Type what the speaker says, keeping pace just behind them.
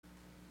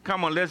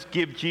Come on, let's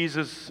give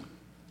Jesus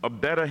a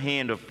better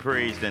hand of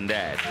praise than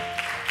that.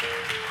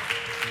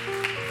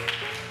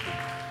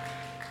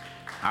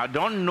 I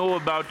don't know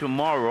about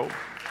tomorrow,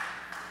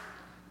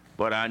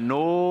 but I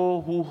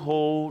know who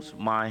holds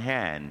my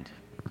hand.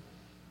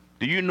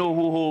 Do you know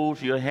who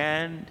holds your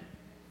hand?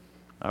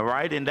 All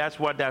right, and that's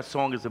what that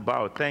song is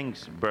about.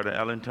 Thanks, Brother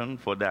Ellington,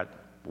 for that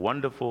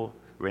wonderful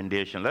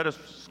rendition. Let us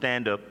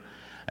stand up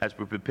as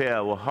we prepare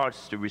our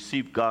hearts to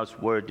receive God's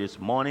word this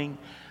morning.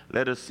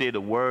 Let us say the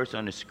words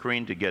on the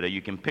screen together.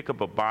 You can pick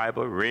up a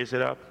Bible, raise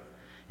it up,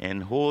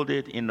 and hold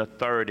it in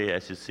authority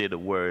as you say the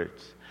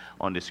words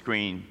on the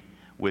screen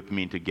with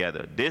me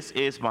together. This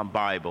is my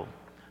Bible,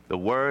 the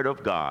Word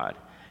of God.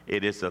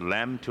 It is a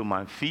lamp to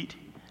my feet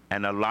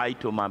and a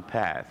light to my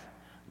path.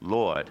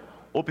 Lord,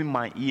 open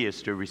my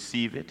ears to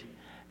receive it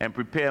and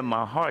prepare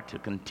my heart to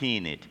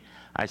contain it.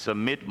 I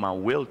submit my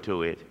will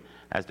to it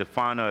as the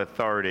final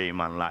authority in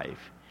my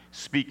life.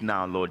 Speak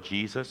now, Lord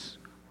Jesus,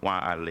 while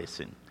I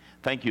listen.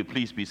 Thank you.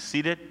 Please be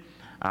seated.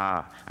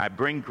 I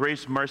bring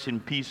grace, mercy,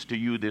 and peace to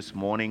you this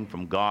morning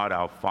from God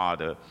our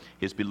Father,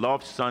 His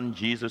beloved Son,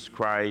 Jesus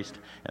Christ,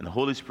 and the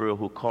Holy Spirit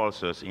who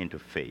calls us into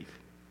faith.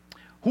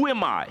 Who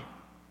am I?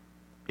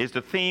 Is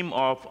the theme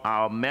of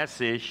our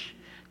message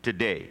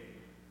today.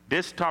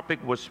 This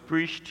topic was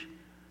preached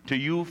to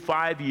you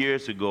 5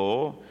 years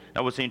ago.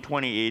 That was in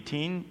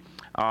 2018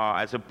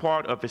 as a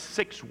part of a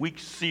 6-week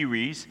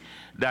series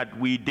that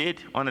we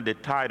did under the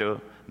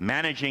title,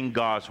 Managing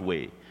God's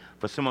Way.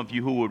 For some of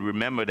you who would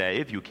remember that,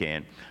 if you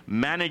can,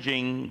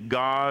 Managing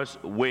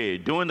God's Way.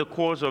 During the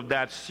course of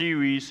that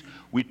series,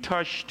 we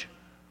touched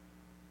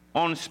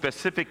on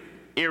specific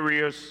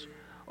areas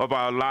of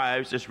our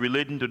lives as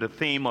relating to the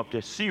theme of the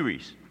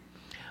series.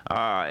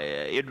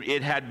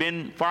 It had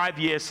been 5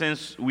 years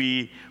since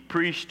we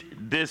preached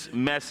this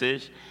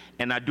message,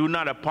 and I do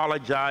not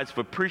apologize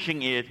for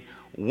preaching it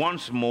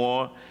once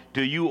more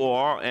to you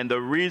all, and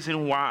the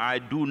reason why I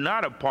do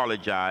not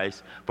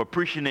apologize for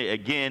preaching it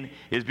again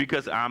is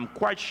because I'm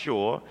quite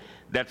sure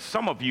that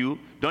some of you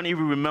don't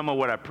even remember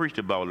what I preached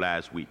about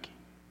last week.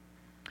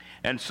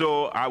 And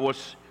so I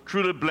was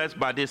truly blessed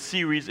by this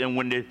series, and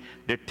when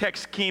the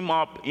text came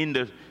up in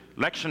the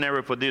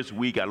lectionary for this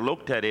week, I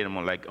looked at it and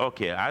I'm like,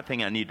 okay, I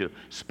think I need to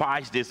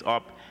spice this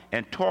up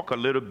and talk a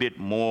little bit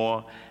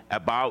more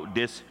about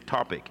this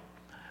topic.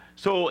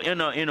 So in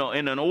an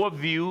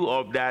overview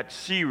of that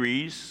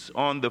series,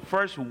 on the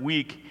first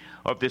week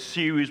of the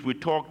series, we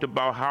talked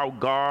about how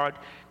God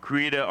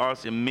created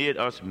us and made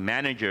us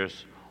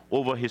managers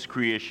over His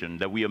creation,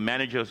 that we are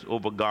managers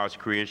over God's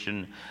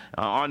creation.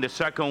 On the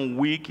second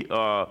week,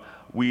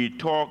 we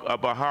talked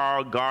about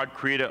how God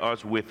created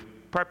us with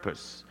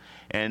purpose.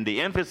 And the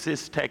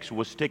emphasis text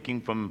was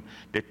taken from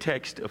the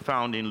text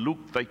found in Luke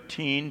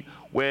 13,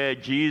 where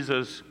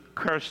Jesus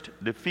cursed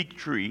the fig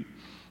tree.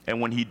 And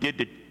when He did,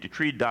 the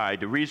tree died.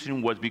 The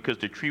reason was because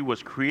the tree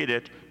was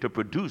created to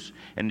produce,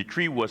 and the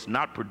tree was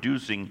not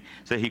producing,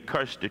 so He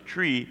cursed the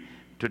tree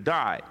to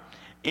die.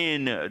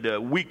 In the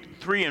week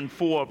 3 and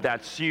 4 of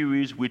that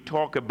series, we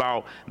talk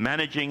about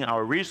managing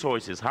our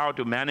resources, how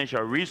to manage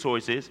our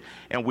resources,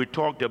 and we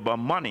talked about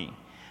money,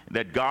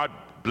 that God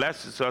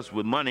blesses us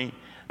with money,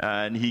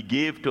 and He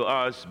gave to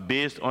us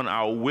based on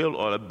our will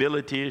or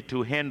ability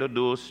to handle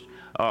those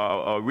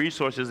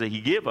resources that He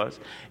gave us,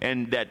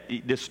 and that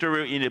the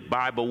story in the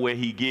Bible where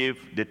He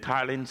gave the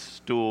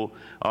talents to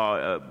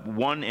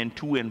 1 and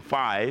 2 and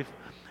 5,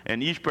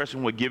 and each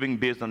person was giving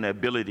based on their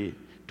ability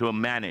to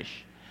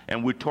manage.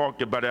 And we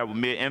talked about that. We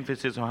made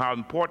emphasis on how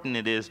important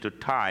it is to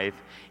tithe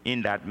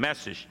in that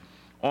message.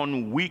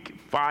 On week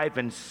 5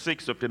 and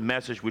 6 of the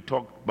message, we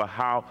talked about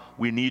how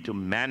we need to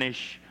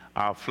manage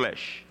our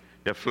flesh,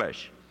 the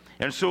flesh.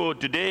 And so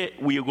today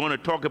we are going to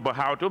talk about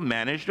how to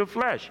manage the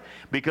flesh,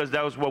 because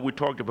that was what we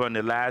talked about in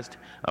the last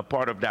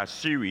part of that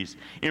series.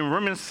 In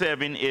Romans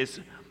 7 is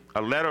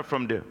a letter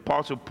from the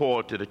Apostle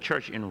Paul to the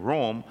church in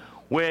Rome,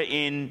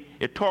 wherein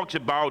it talks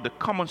about the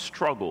common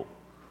struggle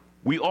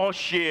we all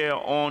share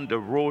on the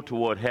road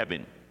toward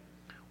heaven.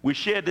 We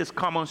share this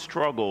common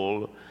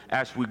struggle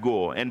as we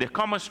go, and the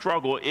common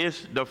struggle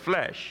is the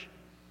flesh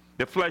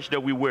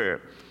that we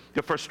wear.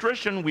 The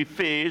frustration we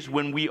face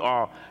when we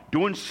are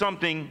doing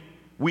something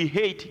we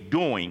hate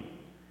doing.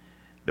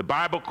 The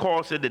Bible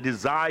calls it the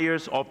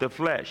desires of the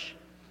flesh.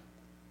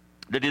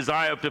 The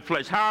desire of the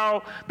flesh.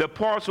 How the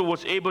apostle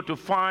was able to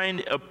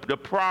find the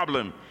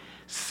problem.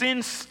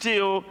 Sin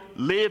still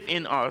lives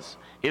in us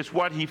is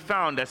what he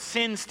found, that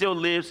sin still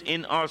lives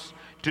in us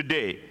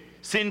today.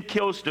 Sin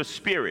kills the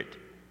spirit.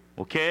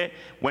 Okay?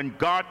 When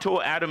God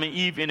told Adam and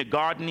Eve in the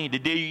garden, the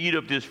day you eat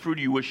of this fruit,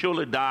 you will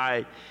surely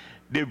die.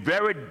 The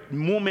very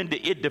moment they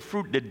ate the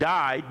fruit, they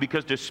died,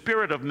 because the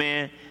spirit of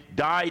man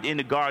died in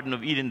the Garden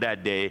of Eden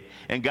that day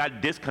and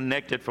got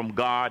disconnected from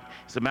God.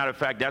 As a matter of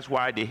fact, that's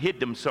why they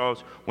hid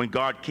themselves when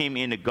God came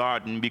in the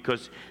garden,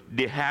 because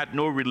they had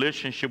no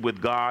relationship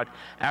with God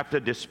after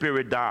the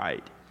spirit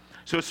died.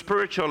 So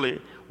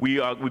spiritually, we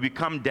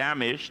become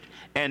damaged,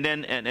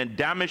 and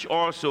damaged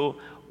also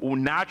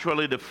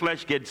naturally the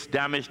flesh gets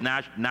damaged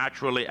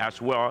naturally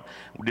as well.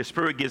 The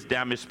spirit gets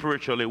damaged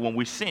spiritually when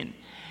we sin.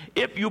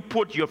 If you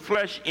put your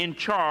flesh in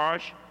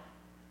charge,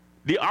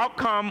 the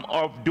outcome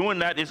of doing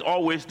that is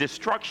always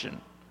destruction.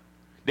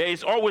 There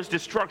is always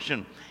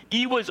destruction.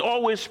 Evil is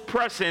always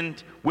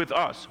present with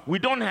us. We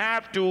don't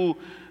have to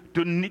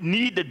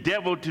need the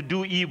devil to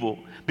do evil,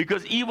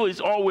 because evil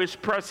is always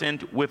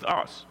present with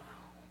us.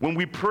 When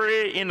we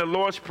pray in the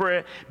Lord's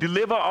Prayer,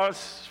 deliver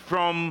us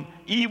from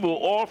evil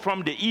or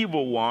from the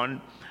evil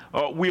one,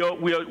 we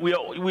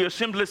are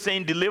simply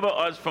saying deliver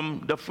us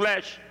from the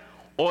flesh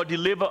or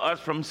deliver us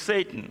from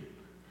Satan.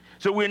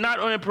 So we're not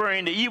only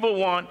praying the evil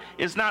one,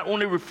 it's not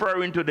only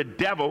referring to the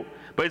devil,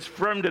 but it's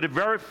from the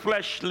very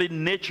fleshly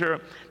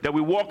nature that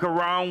we walk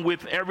around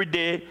with every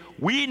day.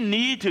 We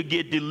need to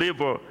get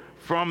delivered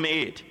from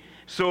it.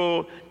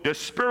 So the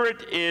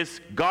spirit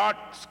is God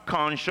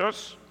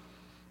conscious,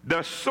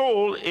 the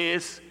soul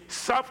is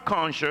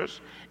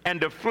self-conscious,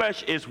 and the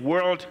flesh is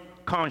world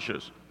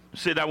conscious.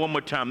 Say that one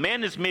more time.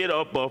 Man is made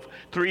up of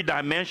 3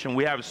 dimensions.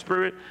 We have a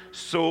spirit,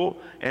 soul,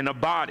 and a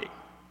body.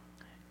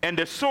 And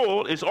the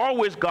soul is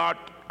always God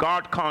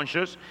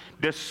conscious.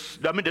 The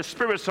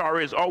spirit,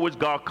 is always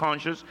God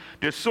conscious.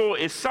 The soul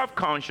is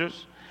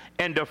self-conscious,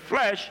 and the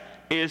flesh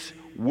is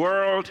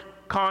world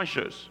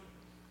conscious.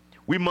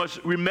 We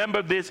must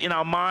remember this in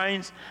our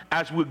minds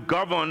as we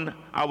govern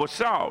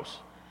ourselves.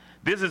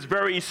 This is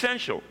very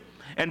essential.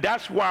 And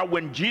that's why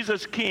when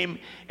Jesus came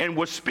and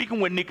was speaking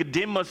with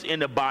Nicodemus in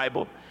the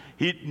Bible,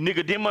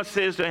 Nicodemus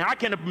says to him, how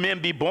can a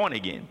man be born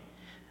again?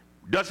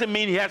 Doesn't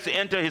mean he has to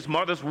enter his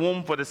mother's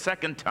womb for the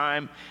second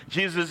time.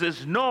 Jesus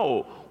says,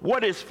 no,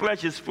 what is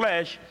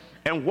flesh,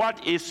 and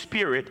what is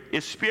spirit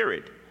is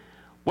spirit.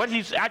 What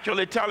he's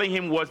actually telling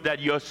him was that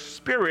your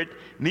spirit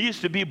needs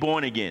to be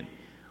born again.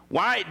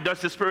 Why does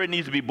the spirit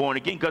need to be born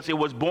again? Because it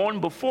was born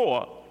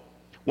before.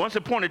 Once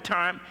upon a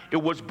time, it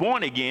was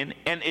born again,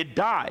 and it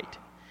died.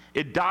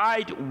 It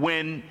died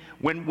when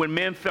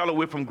man fell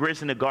away from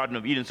grace in the Garden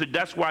of Eden. So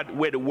that's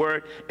where the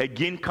word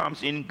again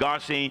comes in.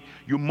 God saying,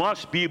 you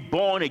must be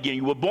born again.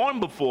 You were born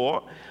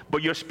before,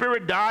 but your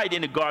spirit died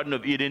in the Garden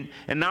of Eden,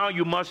 and now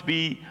you must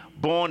be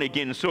born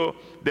again. So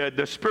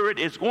the spirit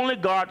is only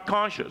God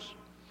conscious.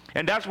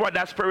 And that's why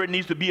that spirit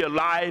needs to be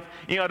alive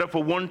in order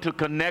for one to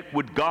connect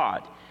with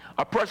God.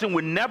 A person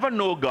will never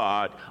know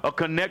God or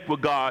connect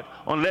with God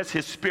unless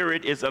his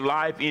spirit is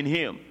alive in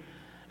him.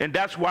 And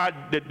that's why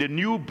the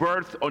new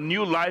birth or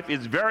new life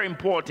is very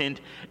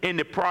important in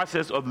the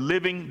process of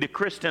living the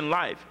Christian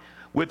life.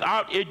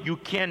 Without it, you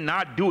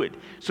cannot do it.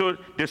 So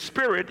the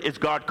spirit is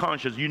God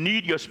conscious. You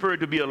need your spirit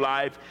to be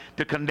alive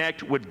to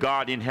connect with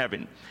God in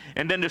heaven.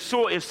 And then the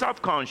soul is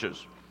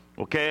self-conscious.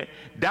 Okay?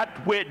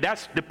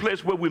 That's the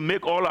place where we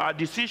make all our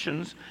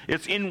decisions.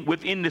 It's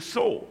within the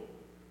soul.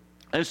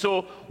 And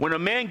so when a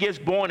man gets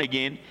born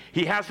again,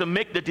 he has to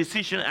make the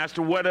decision as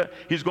to whether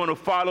he's going to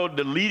follow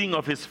the leading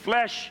of his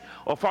flesh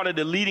or follow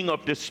the leading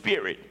of the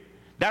spirit.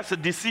 That's a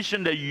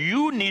decision that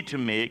you need to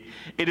make.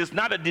 It is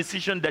not a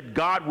decision that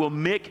God will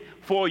make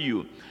for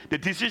you. The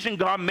decision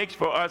God makes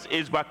for us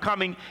is by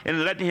coming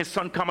and letting his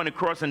son come on the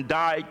cross and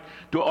die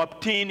to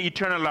obtain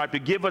eternal life, to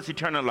give us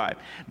eternal life.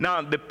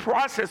 Now, the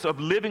process of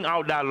living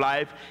out that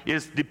life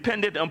is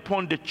dependent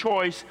upon the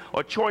choice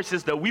or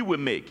choices that we will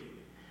make.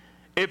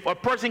 If a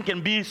person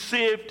can be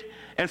saved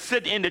and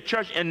sit in the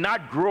church and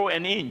not grow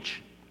an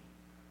inch,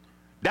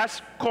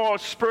 that's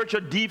called spiritual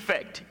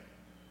defect.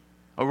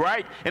 All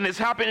right? And it's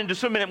happening to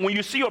so many. When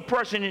you see a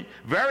person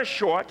very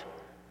short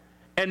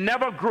and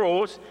never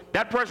grows,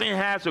 that person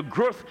has a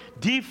growth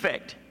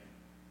defect.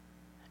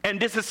 And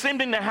this is the same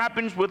thing that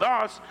happens with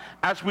us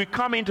as we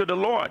come into the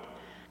Lord.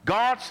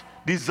 God's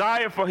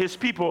desire for his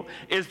people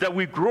is that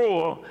we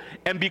grow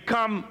and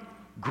become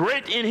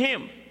great in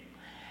him.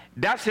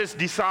 That's his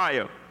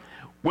desire.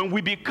 When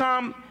we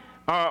become,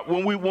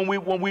 when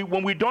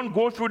we don't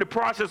go through the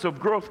process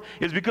of growth,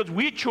 it's because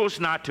we chose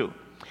not to.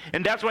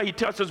 And that's why he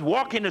tells us,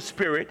 walk in the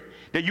spirit,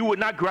 that you would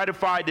not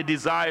gratify the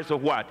desires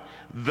of what?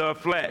 The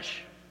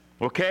flesh.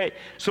 Okay?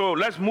 So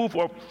let's move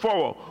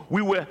forward.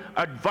 We were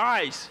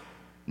advised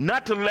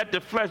not to let the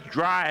flesh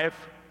drive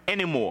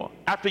anymore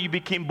after you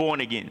became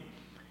born again.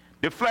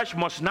 The flesh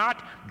must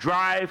not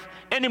drive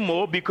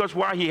anymore because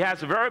while he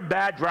has a very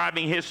bad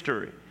driving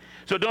history.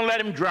 So don't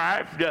let him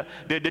drive.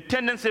 The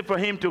tendency for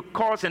him to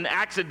cause an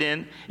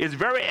accident is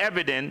very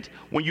evident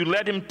when you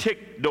let him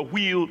take the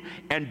wheel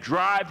and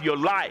drive your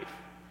life.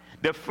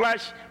 The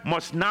flesh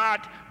must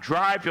not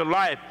drive your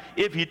life.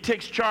 If he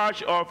takes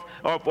charge of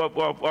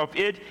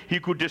it, he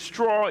could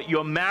destroy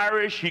your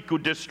marriage, he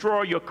could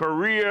destroy your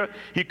career,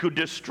 he could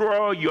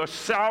destroy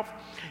yourself.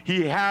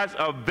 He has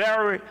a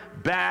very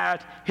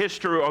bad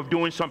history of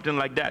doing something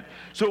like that.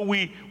 So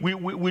we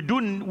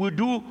don't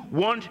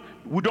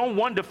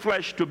want the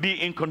flesh to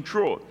be in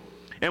control.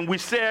 And we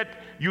said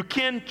you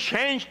can't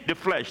change the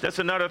flesh. That's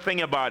another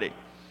thing about it.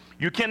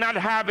 You cannot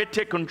have it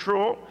take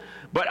control,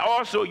 but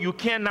also you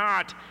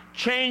cannot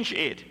change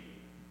it.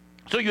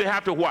 So you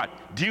have to what?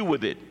 Deal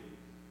with it.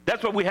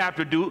 That's what we have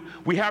to do.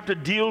 We have to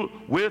deal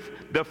with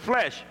the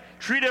flesh.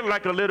 Treat it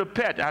like a little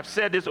pet. I've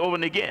said this over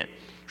and again.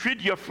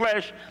 Treat your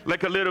flesh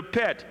like a little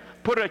pet.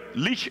 Put a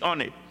leash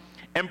on it.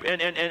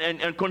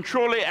 And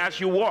control it as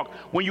you walk.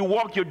 When you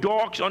walk your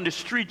dogs on the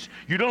streets,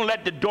 you don't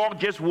let the dog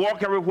just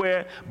walk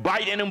everywhere,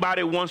 bite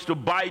anybody who wants to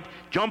bite,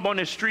 jump on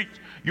the street.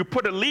 You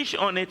put a leash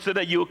on it so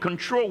that you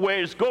control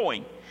where it's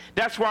going.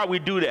 That's why we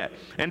do that.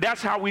 And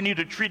that's how we need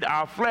to treat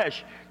our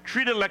flesh.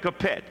 Treat it like a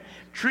pet.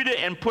 Treat it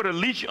and put a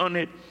leash on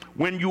it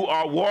when you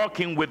are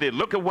walking with it.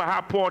 Look at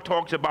how Paul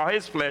talks about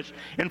his flesh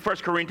in 1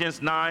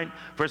 Corinthians 9,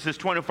 verses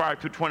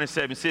 25 to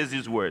 27. Says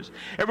these words.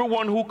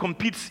 Everyone who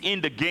competes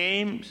in the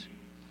games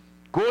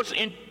goes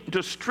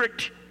into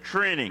strict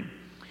training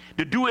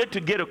to do it to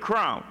get a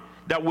crown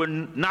that will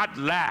not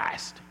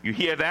last. You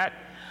hear that?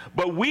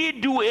 But we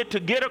do it to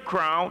get a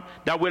crown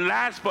that will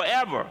last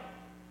forever.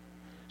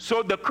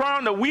 So the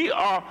crown that we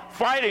are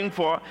fighting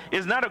for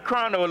is not a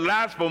crown that will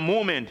last for a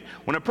moment.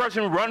 When a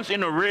person runs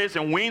in a race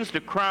and wins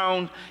the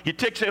crown, he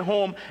takes it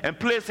home and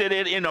places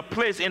it in a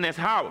place in his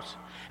house.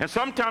 And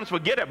sometimes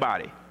forget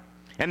about it.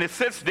 And it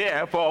sits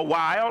there for a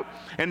while,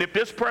 and if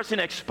this person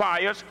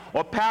expires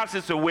or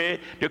passes away,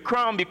 the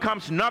crown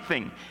becomes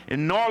nothing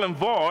and null and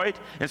void.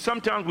 And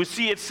sometimes we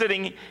see it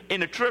sitting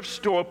in a thrift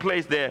store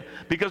place there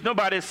because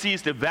nobody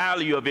sees the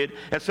value of it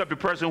except the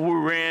person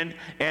who ran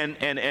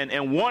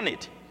and won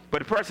it. But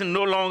the person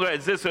no longer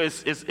exists, so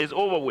it's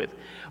over with.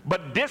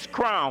 But this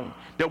crown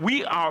that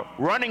we are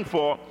running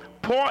for,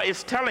 Paul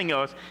is telling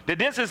us that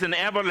this is an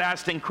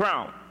everlasting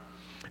crown.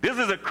 This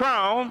is a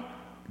crown,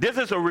 this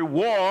is a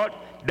reward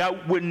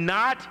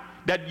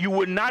that you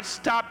would not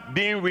stop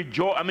being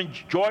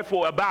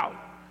joyful about.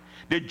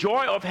 The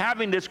joy of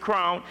having this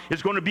crown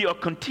is going to be a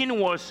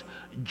continuous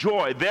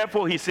joy.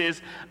 Therefore, he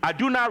says, I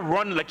do not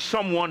run like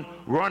someone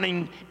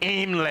running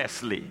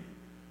aimlessly.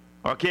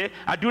 Okay?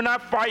 I do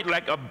not fight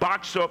like a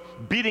boxer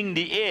beating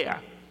the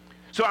air.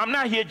 So I'm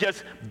not here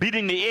just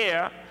beating the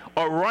air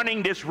or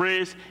running this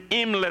race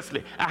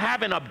aimlessly. I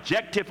have an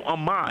objective on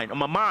my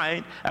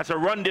mind as I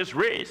run this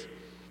race.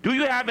 Do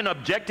you have an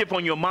objective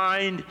on your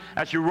mind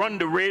as you run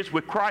the race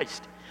with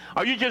Christ?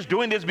 Are you just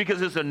doing this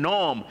because it's a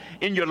norm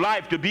in your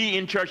life to be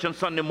in church on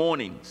Sunday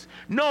mornings?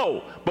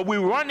 No, but we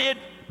run it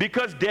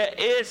because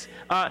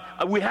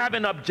we have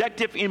an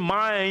objective in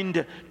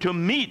mind to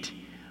meet.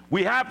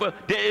 There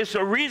is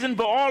a reason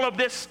for all of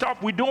this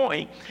stuff we're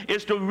doing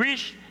is to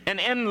reach an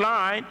end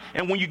line,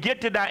 and when you get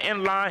to that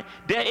end line,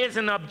 there is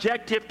an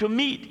objective to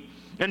meet.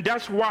 And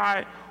that's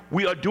why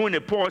we are doing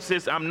it. Paul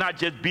says, I'm not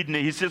just beating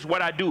it. He says,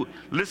 what I do.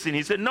 Listen,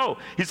 he said, no.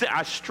 He said,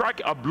 I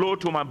strike a blow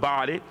to my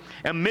body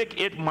and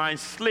make it my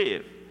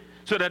slave,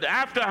 so that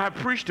after I have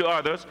preached to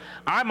others,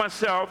 I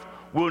myself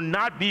will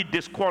not be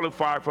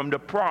disqualified from the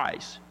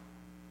prize.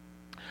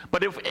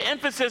 But the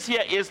emphasis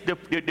here is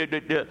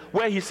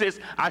where he says,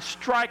 I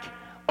strike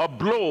a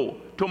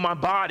blow to my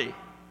body.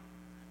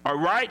 All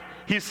right?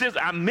 He says,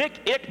 I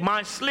make it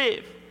my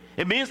slave.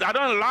 It means I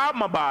don't allow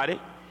my body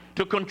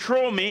to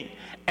control me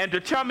and to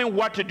tell me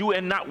what to do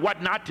and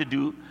what not to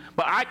do,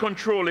 but I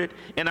control it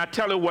and I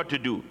tell it what to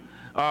do.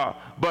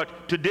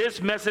 But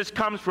today's message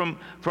comes from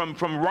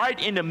right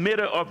in the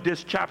middle of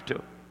this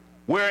chapter,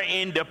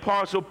 wherein the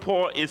Apostle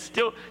Paul is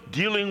still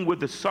dealing with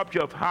the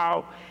subject of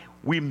how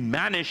we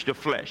manage the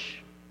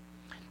flesh.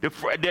 There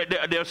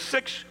are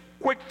 6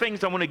 quick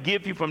things I want to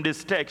give you from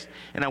this text,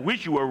 and I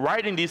wish you were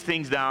writing these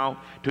things down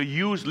to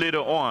use later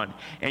on,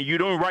 and you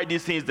don't write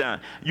these things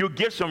down. You'll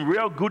get some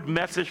real good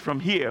message from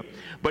here,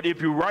 but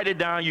if you write it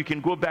down, you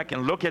can go back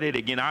and look at it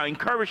again. I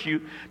encourage you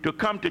to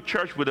come to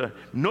church with a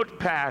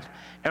notepad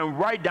and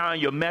write down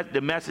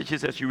the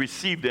messages as you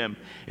receive them.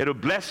 It'll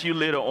bless you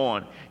later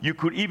on. You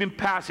could even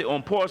pass it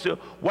on. Paul said,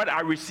 what I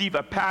receive,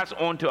 I pass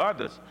on to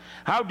others.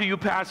 How do you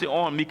pass it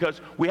on?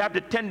 Because we have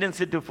the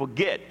tendency to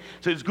forget.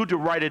 So it's good to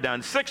write it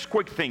down. 6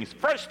 quick things.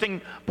 First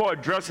thing Paul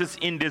addresses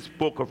in this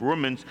book of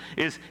Romans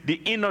is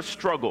the inner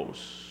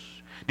struggles.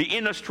 The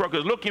inner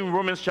struggles. Look in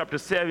Romans chapter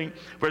 7,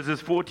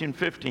 verses 14,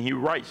 15. He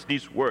writes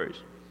these words.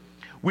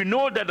 We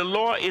know that the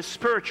law is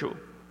spiritual,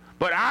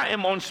 but I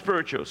am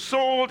unspiritual,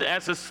 sold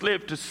as a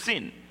slave to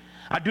sin.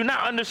 I do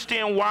not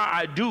understand why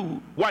I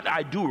do what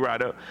I do,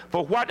 rather.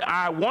 For what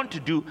I want to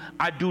do,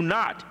 I do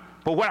not.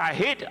 For what I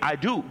hate, I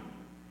do.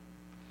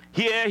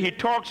 Here he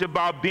talks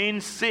about being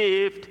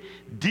saved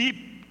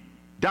deep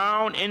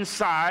down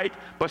inside,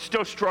 but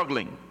still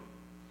struggling.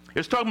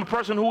 It's talking about a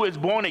person who is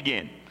born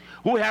again,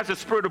 who has the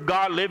Spirit of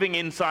God living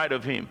inside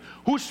of him,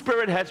 whose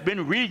spirit has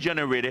been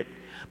regenerated,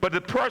 but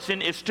the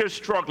person is still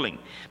struggling.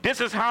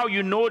 This is how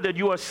you know that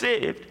you are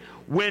saved.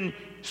 When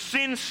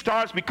sin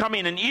starts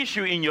becoming an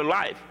issue in your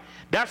life,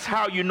 that's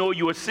how you know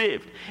you are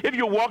saved. If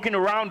you're walking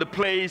around the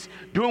place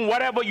doing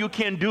whatever you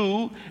can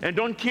do and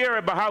don't care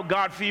about how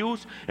God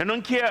feels and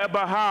don't care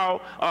about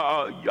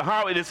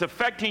how it is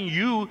affecting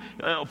you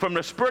from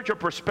the spiritual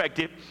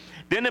perspective,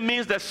 then it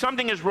means that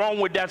something is wrong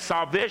with that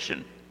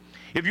salvation.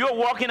 If you're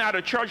walking out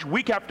of church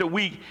week after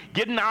week,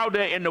 getting out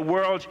there in the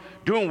world,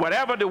 doing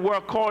whatever the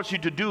world calls you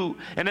to do,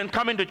 and then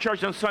coming to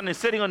church on Sunday,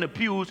 sitting on the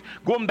pews,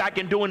 going back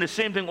and doing the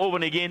same thing over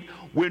and again,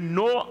 with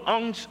no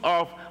ounce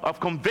of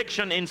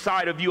conviction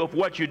inside of you of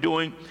what you're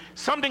doing,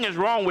 something is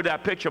wrong with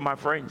that picture, my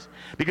friends.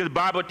 Because the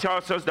Bible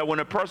tells us that when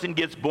a person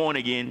gets born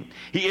again,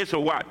 he is a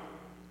what?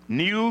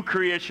 New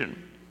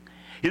creation.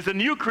 He's a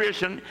new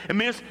creation. It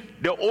means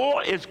the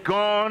old is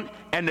gone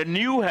and the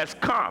new has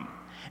come.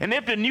 And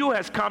if the new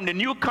has come, the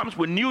new comes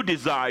with new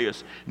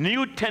desires,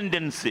 new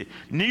tendency,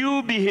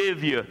 new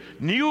behavior,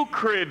 new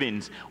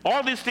cravings.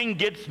 All these things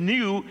gets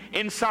new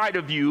inside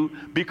of you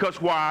because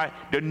why?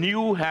 The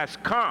new has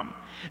come.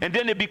 And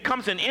then it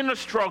becomes an inner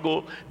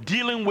struggle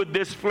dealing with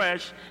this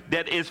flesh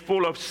that is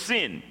full of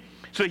sin.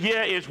 So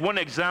here is one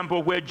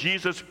example where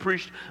Jesus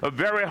preached a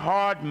very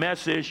hard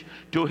message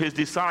to his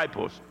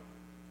disciples.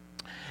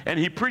 And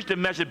he preached a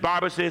message, the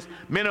Bible says,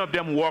 many of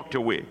them walked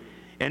away.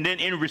 And then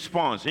in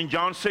response, in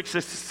John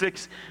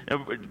 6:66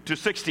 to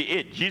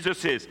 68, Jesus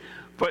says,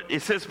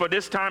 for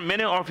this time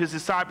many of his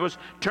disciples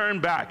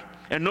turned back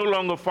and no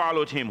longer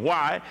followed him.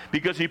 Why?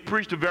 Because he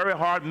preached a very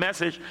hard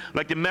message,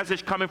 like the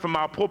message coming from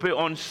our pulpit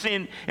on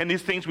sin and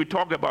these things we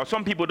talk about.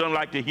 Some people don't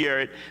like to hear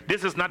it.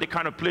 This is not the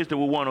kind of place that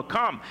we want to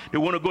come. They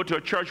want to go to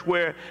a church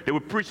where they will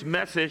preach a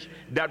message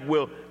that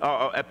will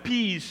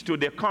appease to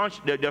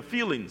their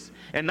feelings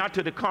and not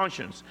to the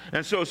conscience.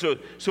 And so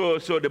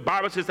the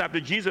Bible says after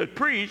Jesus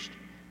preached,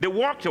 they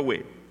walked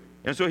away.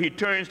 And so he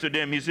turns to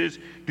them. He says,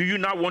 do you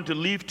not want to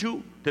leave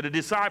too? To the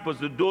disciples,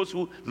 to those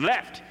who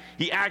left.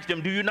 He asked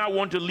them, do you not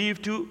want to leave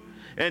too?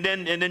 And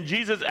then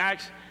Jesus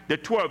asked the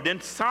 12.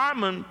 Then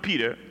Simon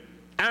Peter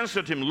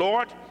answered him,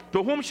 Lord,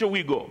 to whom shall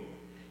we go?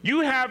 You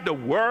have the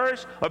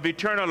words of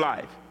eternal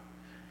life.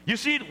 You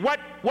see, what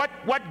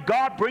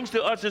God brings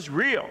to us is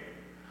real.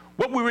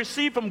 What we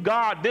receive from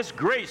God, this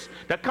grace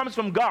that comes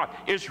from God,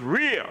 is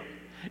real.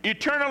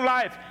 Eternal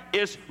life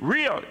is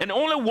real, and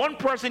only one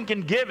person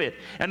can give it,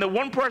 and the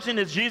one person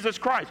is Jesus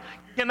Christ.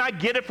 You cannot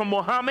get it from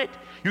Muhammad.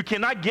 You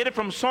cannot get it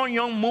from Sun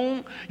Myung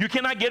Moon. You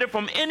cannot get it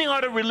from any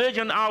other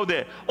religion out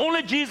there.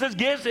 Only Jesus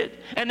gives it,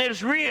 and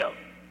it's real.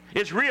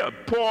 It's real.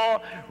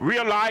 Paul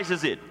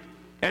realizes it,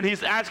 and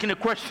he's asking the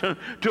question,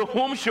 to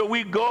whom shall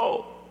we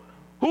go?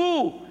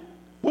 Who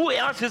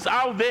else is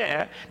out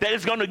there that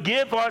is going to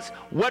give us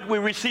what we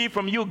receive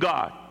from you,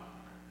 God?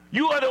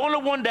 You are the only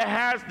one that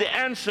has the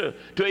answer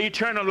to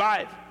eternal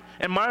life.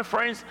 And my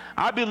friends,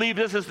 I believe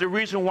this is the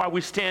reason why we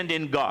stand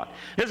in God.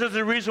 This is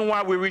the reason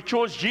why we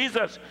chose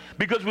Jesus,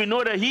 because we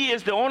know that he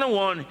is the only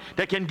one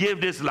that can give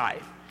this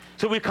life.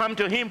 So we come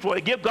to him for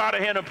it. Give God a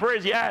hand of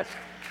praise, yes.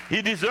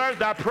 He deserves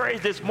that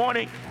praise this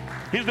morning.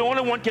 He's the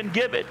only one can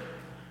give it.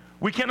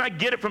 We cannot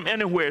get it from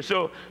anywhere.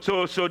 So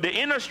the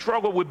inner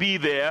struggle will be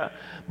there,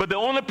 but the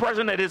only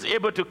person that is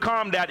able to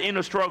calm that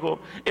inner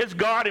struggle is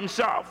God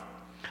himself.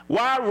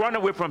 Why run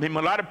away from him?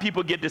 A lot of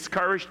people get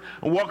discouraged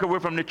and walk away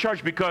from the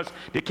church because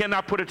they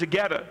cannot put it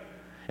together.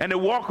 And they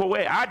walk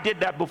away. I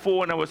did that before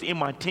when I was in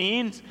my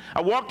teens.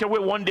 I walked away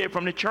one day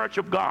from the church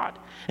of God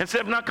and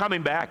said, I'm not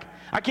coming back.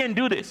 I can't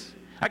do this.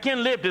 I can't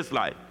live this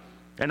life.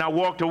 And I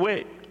walked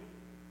away.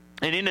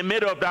 And in the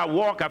middle of that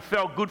walk, I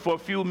felt good for a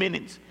few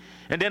minutes.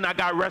 And then I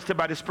got arrested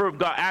by the Spirit of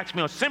God, asked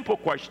me a simple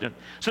question.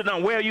 So now,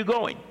 where are you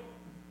going?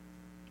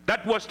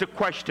 That was the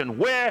question.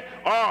 Where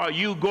are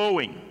you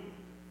going?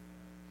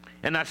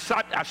 And I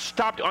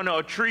stopped under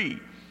a tree,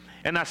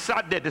 and I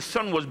sat there. The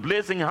sun was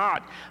blazing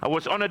hot. I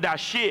was under that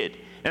shade,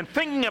 and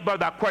thinking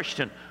about that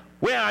question,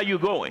 where are you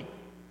going?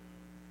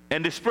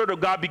 And the Spirit of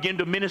God began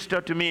to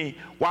minister to me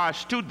while I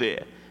stood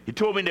there. He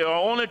told me there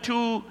are only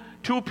two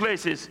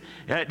places.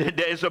 There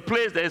is a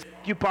place that is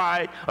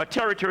occupied, a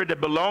territory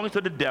that belongs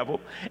to the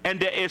devil, and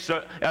there is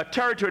a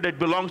territory that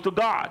belongs to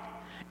God.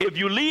 If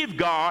you leave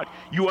God,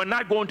 you are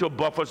not going to a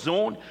buffer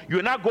zone. You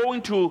are not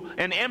going to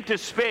an empty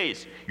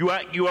space. You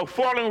are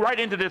falling right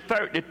into the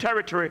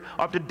territory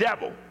of the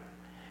devil.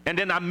 And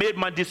then I made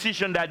my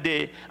decision that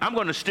day, I'm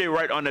going to stay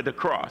right under the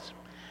cross.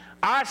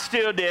 I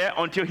stay there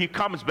until he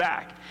comes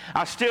back.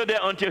 I stay there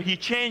until he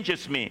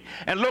changes me.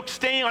 And look,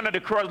 staying under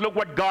the cross, look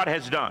what God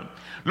has done.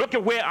 Look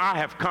at where I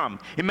have come.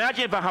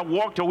 Imagine if I had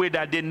walked away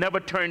that day, never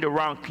turned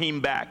around,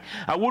 came back.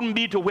 I wouldn't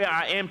be to where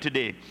I am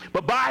today.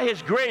 But by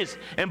his grace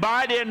and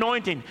by the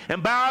anointing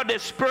and by the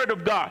Spirit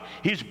of God,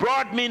 he's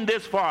brought me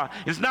this far.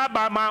 It's not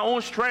by my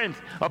own strength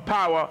or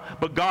power,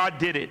 but God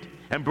did it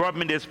and brought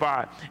me this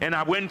far. And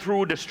I went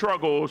through the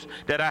struggles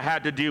that I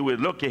had to deal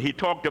with. Look, he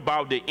talked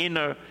about the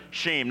inner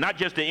shame, not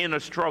just the inner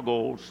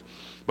struggles,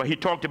 but he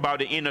talked about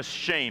the inner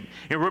shame.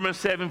 In Romans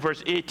 7,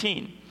 verse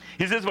 18,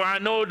 he says, for I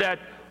know that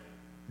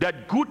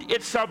good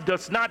itself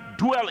does not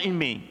dwell in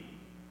me.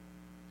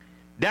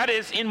 That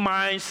is in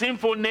my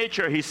sinful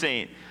nature, he's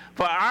saying.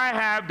 For I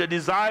have the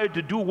desire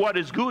to do what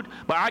is good,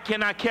 but I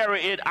cannot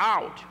carry it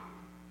out.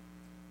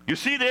 You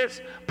see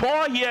this?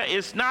 Paul here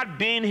is not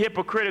being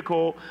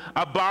hypocritical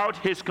about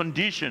his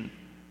condition.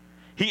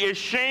 He is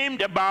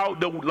ashamed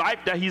about the life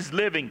that he's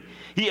living.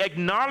 He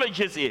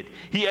acknowledges it.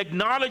 He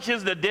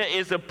acknowledges that there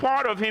is a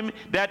part of him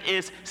that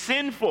is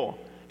sinful.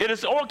 It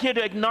is okay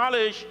to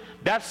acknowledge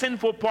that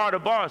sinful part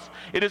of us.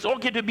 It is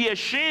okay to be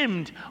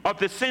ashamed of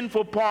the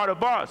sinful part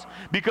of us,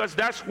 because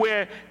that's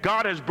where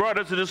God has brought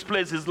us to this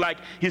place. It's like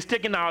he's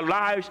taken our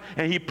lives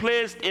and he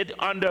placed it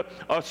under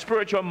a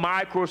spiritual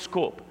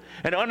microscope.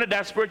 And under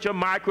that spiritual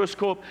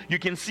microscope, you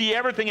can see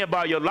everything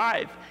about your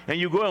life. And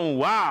you're going,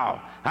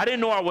 wow, I didn't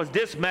know I was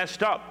this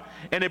messed up.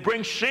 And it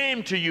brings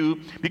shame to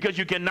you, because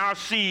you can now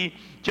see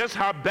just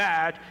how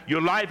bad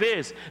your life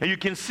is. And you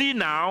can see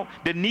now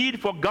the need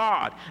for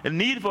God, a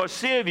need for a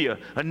Savior,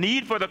 a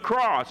need for the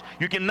cross.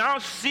 You can now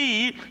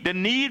see the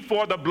need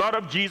for the blood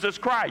of Jesus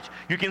Christ.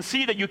 You can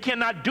see that you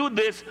cannot do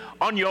this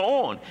on your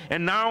own.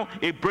 And now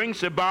it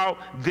brings about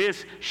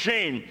this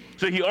shame.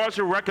 So he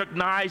also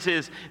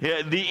recognizes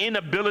the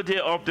inability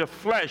of the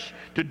flesh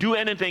to do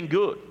anything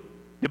good.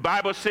 The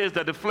Bible says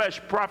that the flesh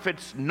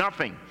profits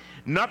nothing.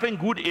 Nothing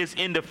good is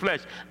in the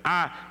flesh.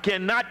 I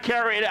cannot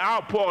carry it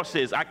out, Paul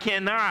says. I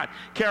cannot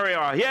carry it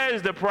out. Here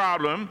is the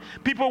problem.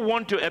 People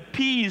want to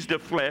appease the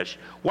flesh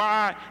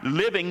while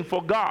living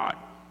for God.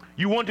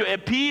 You want to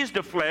appease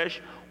the flesh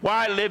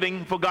while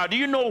living for God. Do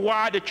you know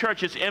why the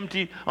church is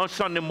empty on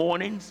Sunday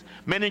mornings?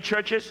 Many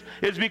churches.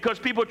 It's because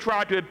people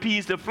try to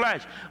appease the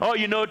flesh. Oh,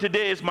 you know,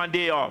 today is my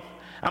day off.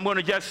 I'm going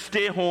to just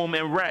stay home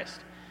and rest.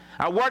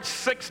 I work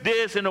 6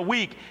 days in a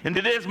week, and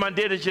today is my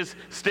day to just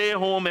stay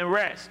home and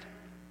rest.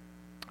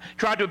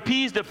 Try to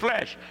appease the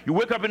flesh. You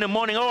wake up in the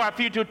morning, oh, I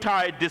feel too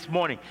tired this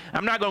morning.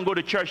 I'm not going to go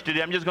to church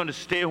today. I'm just going to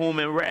stay home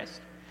and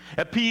rest.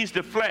 Appease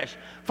the flesh.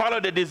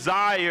 Follow the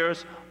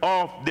desires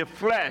of the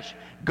flesh.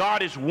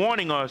 God is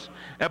warning us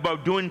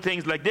about doing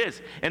things like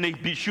this, and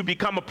it should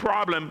become a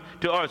problem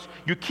to us.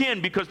 You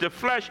can't, because the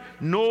flesh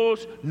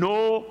knows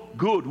no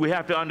good. We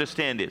have to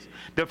understand this.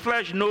 The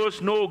flesh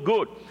knows no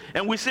good.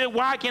 And we say,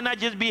 why can't I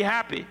just be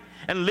happy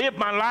and live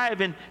my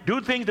life and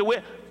do things the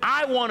way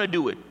I want to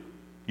do it?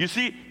 You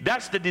see,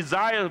 that's the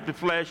desire of the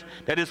flesh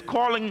that is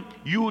calling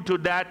you to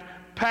that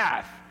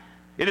path.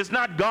 It is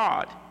not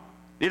God.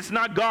 It's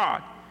not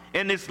God.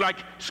 And it's like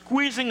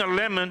squeezing a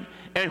lemon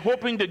and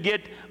hoping to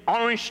get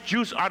orange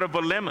juice out of a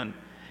lemon.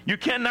 You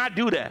cannot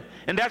do that.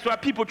 And that's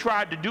what people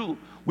try to do.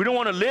 We don't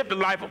want to live the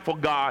life for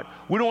God.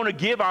 We don't want to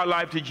give our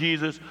life to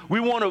Jesus. We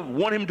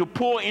want him to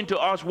pour into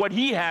us what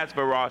he has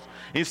for us.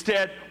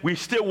 Instead, we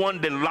still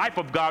want the life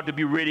of God to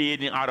be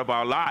radiating out of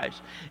our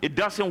lives. It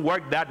doesn't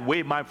work that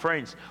way, my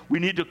friends. We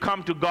need to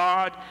come to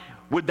God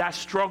with that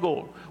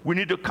struggle. We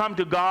need to come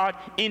to God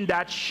in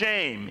that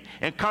shame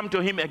and come to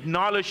him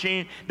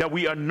acknowledging that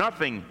we are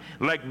nothing.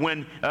 Like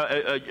when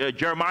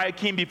Jeremiah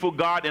came before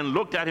God and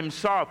looked at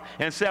himself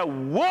and said,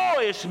 woe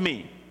is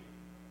me.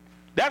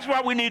 That's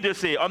what we need to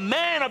say. A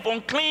man of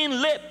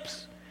unclean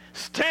lips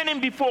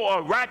standing before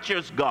a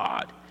righteous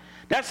God.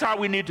 That's how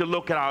we need to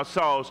look at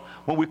ourselves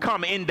when we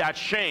come in that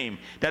shame,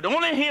 that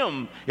only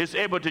him is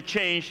able to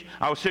change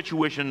our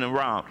situation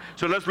around.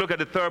 So let's look at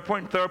the third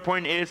point. Third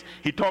point is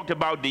he talked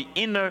about the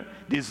inner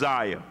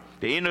desire,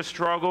 the inner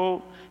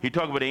struggle. He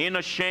talked about the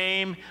inner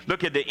shame.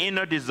 Look at the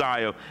inner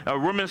desire.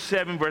 Romans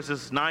 7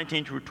 verses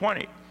 19 through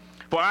 20.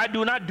 For I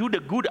do not do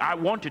the good I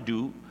want to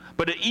do,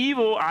 but the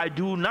evil I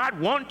do not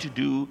want to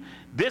do,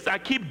 this I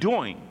keep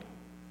doing.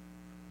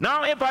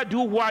 Now if I do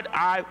what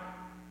I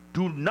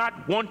do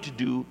not want to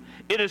do,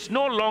 it is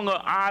no longer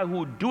I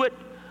who do it,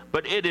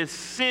 but it is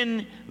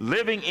sin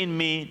living in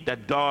me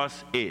that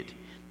does it.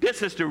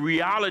 This is the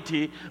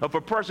reality of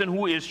a person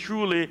who is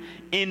truly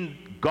in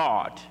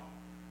God.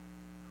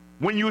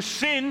 When you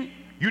sin,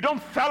 you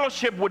don't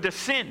fellowship with the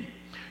sin.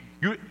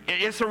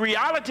 It's a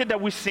reality that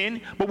we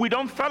sin, but we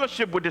don't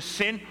fellowship with the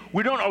sin.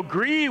 We don't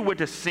agree with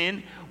the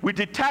sin. We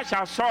detach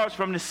ourselves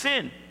from the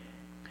sin.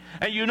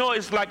 And you know,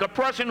 it's like a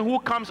person who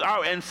comes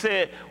out and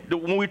say,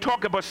 when we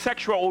talk about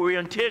sexual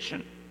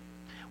orientation,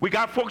 we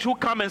got folks who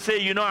come and say,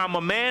 you know, I'm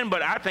a man,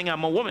 but I think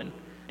I'm a woman.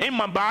 In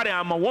my body,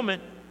 I'm a woman,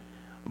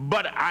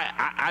 but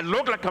I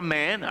look like a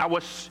man. I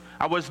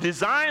was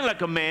designed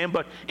like a man,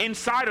 but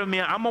inside of me,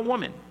 I'm a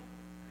woman.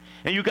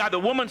 And you got the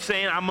woman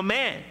saying, I'm a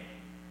man.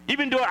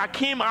 Even though I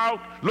came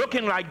out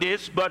looking like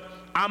this, but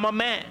I'm a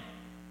man.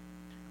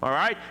 All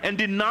right? And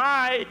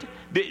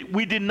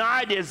we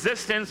denied the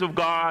existence of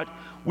God.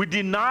 We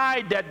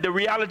denied that the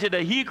reality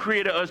that he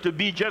created us to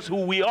be just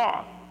who we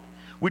are.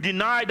 We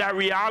deny that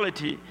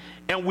reality,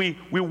 and we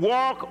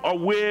walk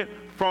away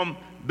from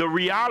the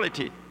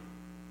reality.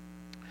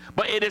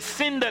 But it is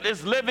sin that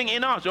is living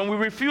in us, and we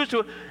refuse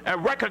to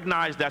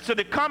recognize that. So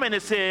they come and they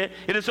say,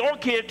 it is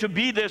okay to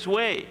be this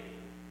way.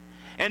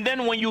 And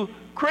then when you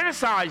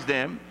criticize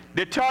them,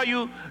 they tell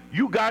you,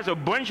 you guys are a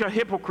bunch of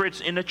hypocrites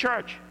in the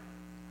church.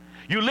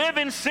 You live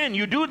in sin,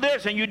 you do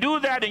this, and you do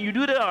that, and you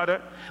do the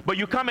other, but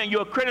you come and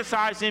you're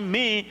criticizing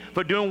me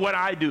for doing what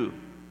I do.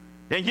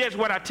 And here's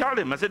what I tell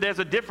them. I said, there's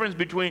a difference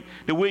between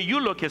the way you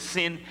look at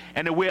sin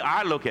and the way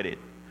I look at it.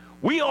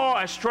 We all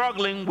are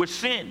struggling with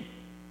sin.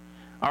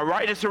 All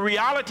right? It's a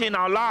reality in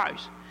our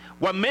lives.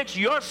 What makes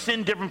your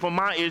sin different from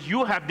mine is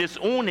you have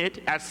disowned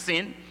it as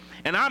sin,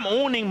 and I'm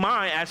owning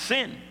mine as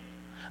sin.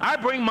 I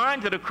bring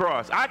mine to the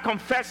cross. I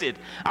confess it.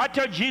 I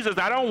tell Jesus,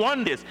 I don't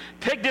want this.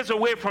 Take this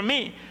away from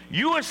me.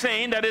 You are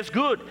saying that it's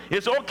good.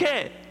 It's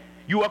okay.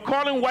 You are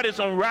calling what is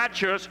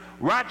unrighteous,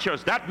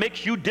 righteous. That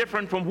makes you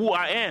different from who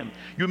I am.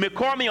 You may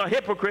call me a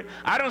hypocrite.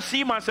 I don't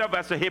see myself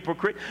as a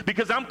hypocrite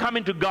because I'm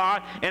coming to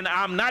God and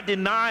I'm not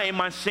denying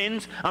my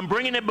sins. I'm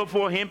bringing it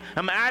before Him.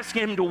 I'm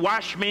asking Him to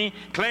wash me,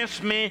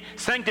 cleanse me,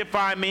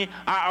 sanctify me.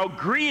 I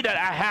agree that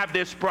I have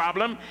this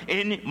problem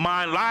in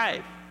my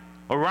life.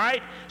 All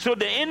right? So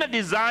the inner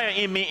desire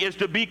in me is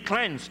to be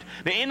cleansed.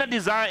 The inner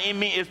desire in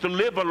me is to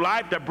live a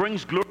life that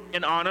brings glory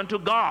and honor to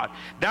God.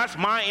 That's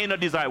my inner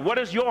desire. What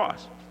is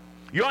yours?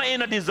 Your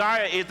inner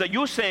desire is that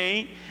you're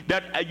saying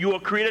that you are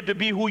created to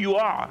be who you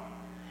are.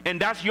 And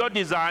that's your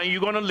desire, and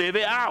you're going to live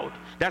it out.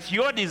 That's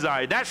your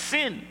desire. That's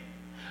sin.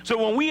 So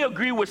when we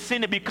agree with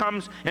sin, it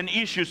becomes an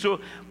issue.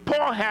 So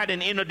Paul had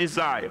an inner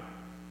desire.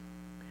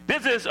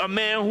 This is a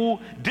man who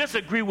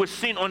disagreed with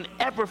sin on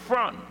every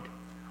front.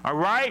 All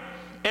right?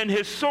 And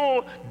his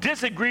soul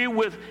disagreed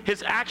with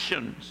his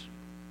actions.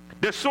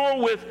 The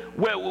soul is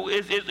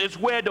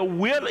where the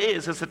will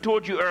is, as I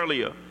told you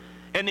earlier.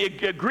 And it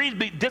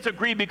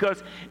disagrees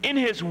because in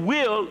his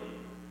will,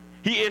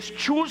 he is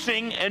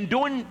choosing and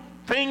doing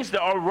things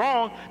that are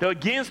wrong, that are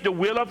against the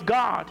will of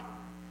God.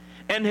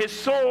 And his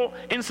soul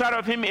inside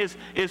of him is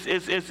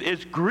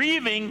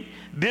grieving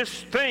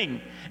this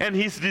thing. And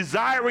he's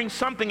desiring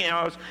something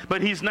else,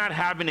 but he's not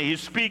having it. He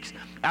speaks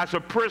as a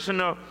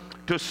prisoner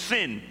to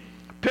sin.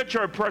 Picture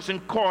a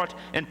person caught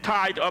and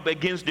tied up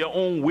against their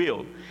own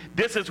will.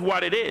 This is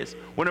what it is.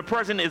 When a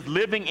person is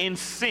living in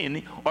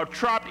sin or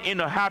trapped in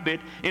a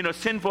habit, in a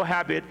sinful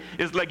habit,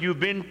 it's like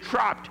you've been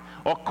trapped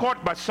or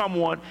caught by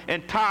someone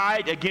and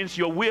tied against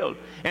your will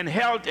and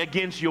held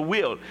against your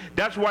will.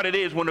 That's what it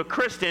is when a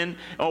Christian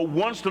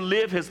wants to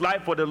live his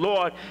life for the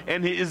Lord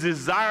and he is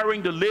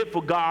desiring to live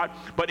for God,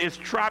 but is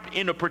trapped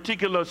in a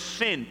particular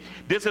sin.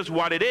 This is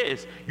what it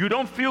is. You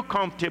don't feel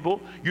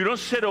comfortable. You don't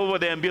sit over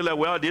there and be like,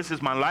 well, this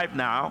is my life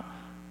now.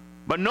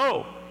 But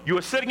no, you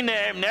are sitting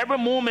there and every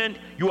moment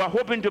you are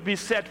hoping to be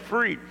set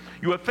free.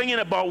 You are thinking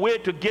about where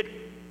to get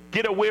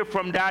away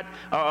from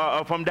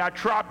that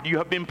trap you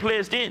have been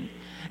placed in.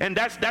 And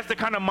that's the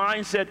kind of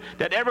mindset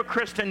that every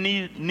Christian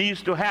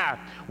needs to have.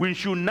 We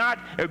should not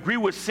agree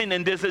with sin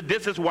and this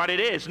is what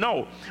it is.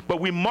 No, but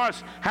we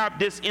must have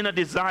this inner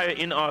desire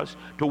in us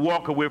to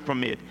walk away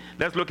from it.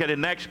 Let's look at the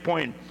next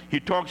point. He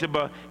talks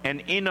about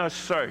an inner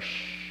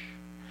search.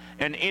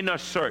 An inner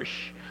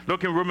search.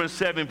 Look in Romans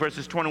 7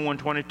 verses 21,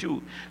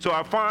 22. So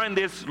I find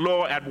this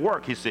law at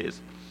work, he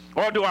says.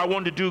 Although I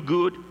want to do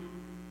good,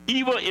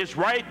 evil is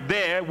right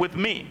there with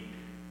me.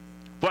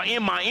 For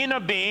in my inner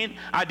being,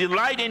 I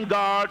delight in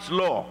God's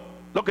law.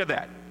 Look at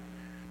that.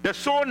 The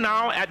soul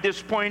now at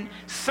this point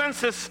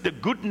senses the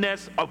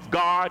goodness of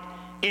God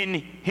in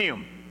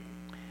him,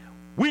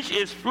 which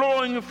is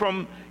flowing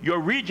from your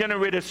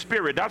regenerated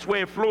spirit. That's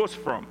where it flows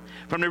from.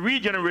 From the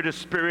regenerated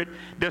spirit,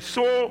 the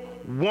soul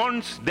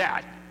wants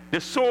that. The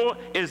soul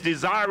is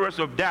desirous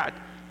of that.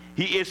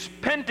 He is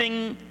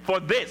panting for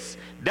this.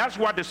 That's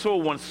what the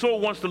soul wants. Soul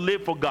wants to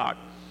live for God.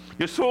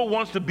 The soul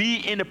wants to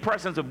be in the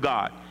presence of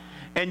God.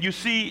 And you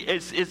see,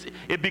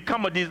 it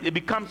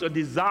becomes a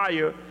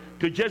desire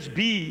to just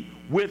be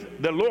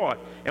with the Lord.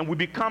 And we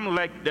become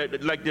like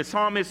the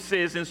psalmist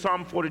says in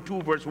Psalm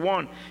 42 verse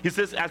 1. He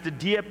says, as the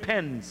deer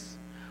pants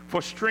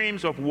for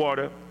streams of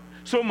water,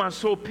 so my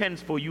soul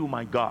pants for you,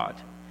 my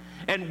God.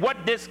 And what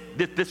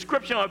the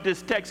description of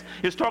this text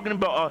is talking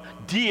about a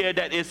deer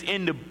that is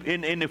in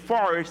the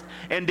forest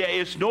and there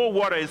is no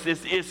water.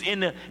 It's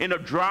in a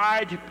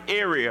dried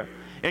area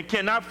and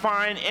cannot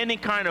find any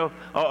kind of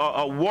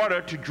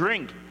water to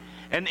drink.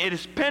 And it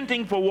is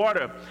panting for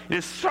water. It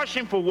is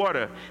searching for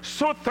water.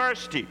 So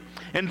thirsty.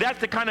 And that's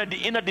the kind of the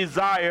inner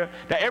desire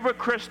that every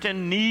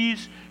Christian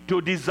needs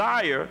to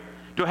desire,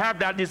 to have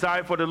that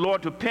desire for the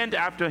Lord, to pant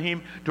after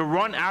him, to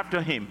run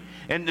after him,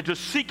 and to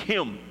seek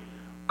him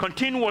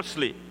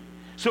continuously.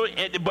 So,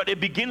 but it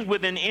begins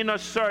with an inner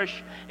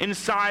search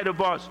inside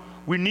of us.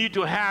 We need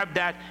to have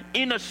that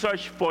inner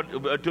search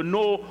to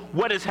know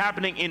what is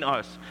happening in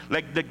us.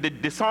 Like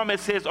the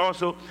psalmist says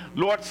also,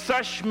 Lord,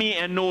 search me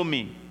and know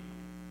me,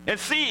 and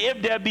see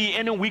if there be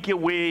any wicked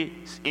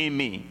ways in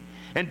me.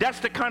 And that's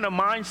the kind of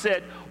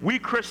mindset we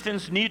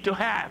Christians need to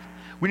have.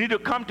 We need to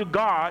come to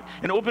God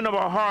and open up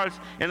our hearts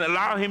and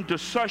allow him to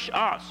search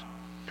us.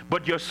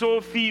 But your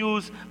soul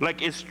feels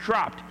like it's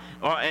trapped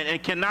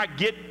and cannot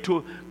get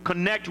to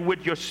connect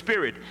with your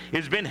spirit.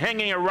 It's been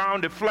hanging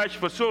around the flesh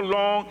for so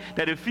long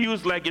that it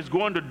feels like it's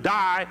going to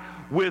die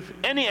with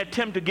any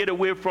attempt to get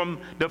away from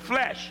the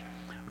flesh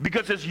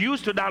because it's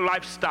used to that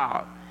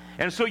lifestyle.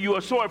 And so you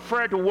are so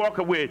afraid to walk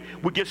away.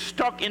 We get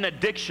stuck in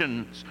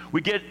addictions.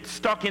 We get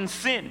stuck in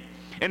sin.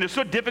 And it's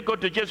so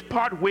difficult to just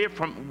part ways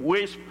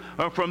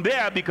from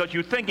there because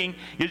you're thinking,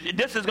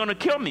 this is going to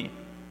kill me.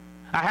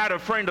 I had a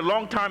friend a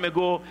long time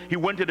ago. He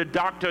went to the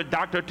doctor.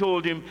 Doctor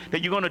told him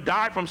that you're going to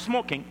die from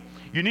smoking.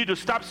 You need to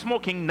stop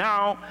smoking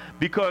now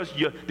because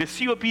the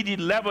COPD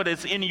level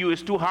that's in you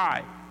is too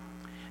high.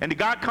 And the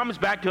guy comes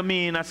back to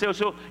me, and I said,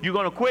 so you're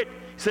going to quit?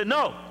 He said,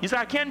 no. He said,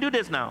 I can't do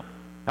this now.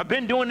 I've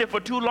been doing it for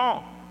too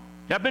long.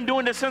 I've been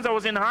doing this since I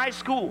was in high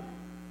school.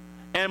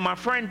 And my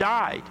friend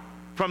died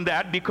from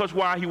that because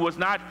why? He was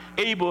not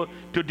able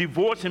to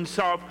divorce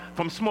himself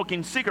from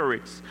smoking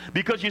cigarettes.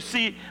 Because you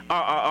see,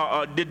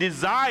 the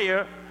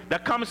desire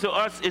that comes to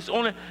us is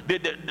only,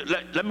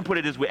 let me put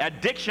it this way,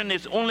 addiction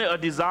is only a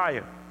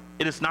desire.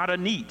 It is not a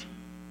need.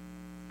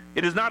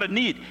 It is not a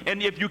need.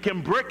 And if you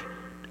can break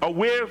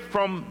away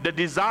from the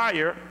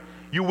desire,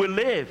 you will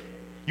live.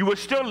 You will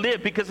still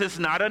live because it's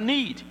not a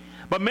need.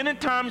 But many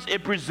times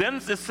it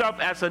presents itself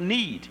as a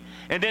need.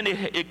 And then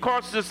it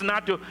causes us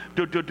not to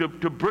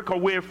break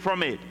away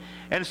from it.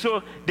 And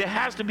so there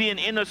has to be an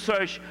inner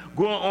search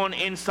going on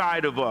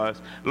inside of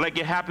us, like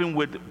it happened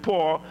with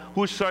Paul,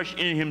 who searched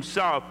in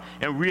himself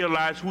and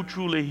realized who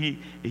truly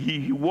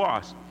he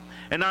was.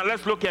 And now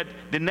let's look at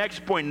the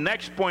next point.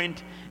 Next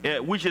point,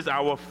 which is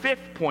our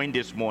fifth point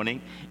this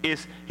morning,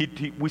 is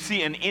we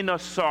see an inner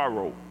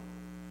sorrow.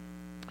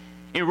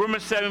 In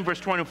Romans 7, verse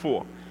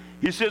 24,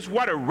 he says,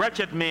 what a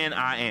wretched man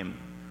I am.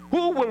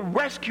 Who will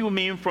rescue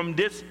me from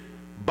this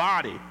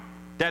body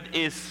that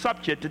is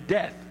subject to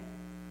death?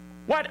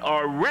 What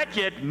a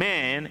wretched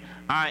man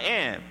I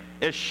am.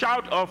 A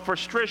shout of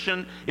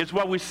frustration is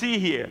what we see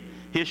here.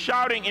 He's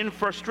shouting in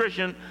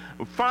frustration,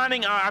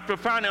 after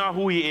finding out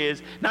who he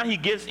is. Now he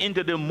gets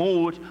into the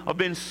mood of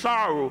being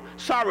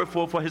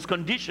sorrowful for his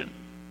condition.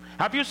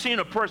 Have you seen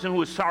a person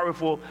who is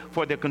sorrowful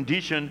for their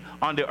condition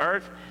on the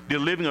earth? They're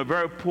living a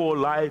very poor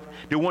life.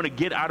 They want to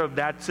get out of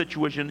that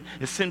situation.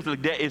 It seems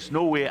like there is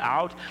no way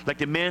out. Like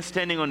the man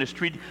standing on the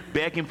street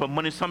begging for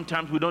money.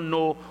 Sometimes we don't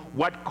know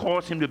what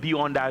caused him to be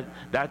on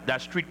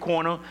that street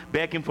corner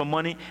begging for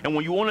money. And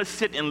when you only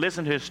sit and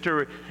listen to his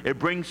story, it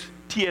brings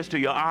tears to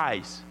your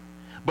eyes.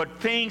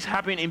 But things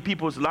happen in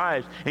people's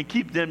lives and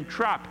keep them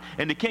trapped,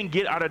 and they can't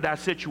get out of that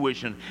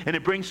situation. And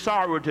it brings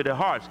sorrow to their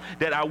hearts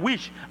that I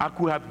wish I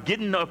could have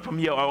gotten up from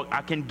here, or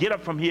I can get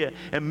up from here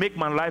and make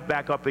my life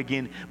back up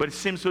again. But it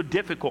seems so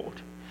difficult.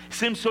 It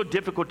seems so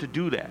difficult to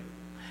do that.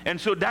 And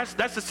so that's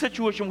the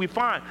situation we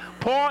find.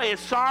 Paul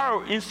is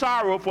in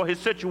sorrow for his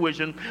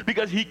situation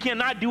because he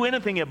cannot do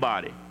anything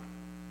about it.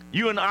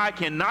 You and I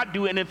cannot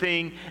do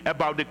anything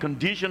about the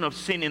condition of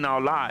sin in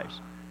our lives.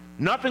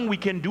 Nothing we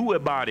can do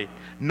about it.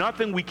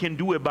 Nothing we can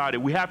do about it.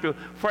 We have to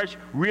first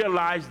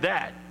realize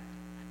that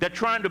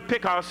trying to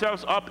pick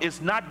ourselves up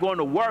is not going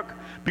to work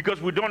because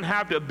we don't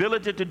have the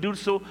ability to do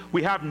so.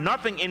 We have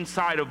nothing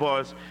inside of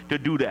us to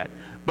do that.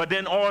 But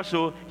then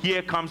also,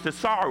 here comes the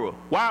sorrow.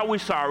 Why are we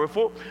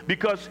sorrowful?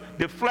 Because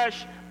the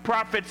flesh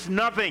profits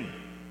nothing.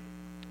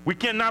 We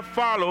cannot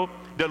follow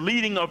the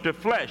leading of the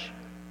flesh.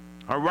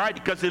 All right,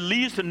 because it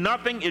leads to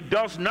nothing, it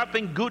does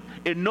nothing good,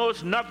 it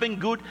knows nothing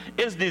good.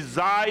 Its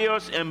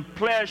desires and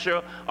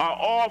pleasure are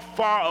all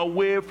far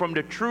away from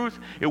the truth.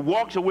 It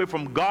walks away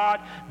from God.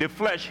 The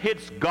flesh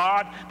hits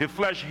God. The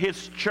flesh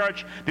hits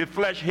church. The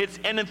flesh hits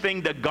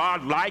anything that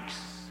God likes.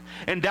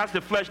 And that's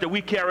the flesh that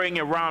we're carrying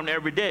around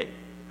every day.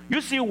 You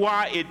see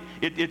why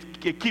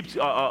it keeps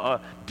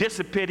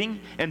dissipating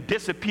and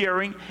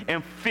disappearing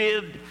and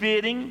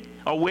fading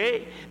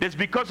away? That's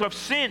because of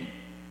sin.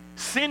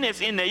 Sin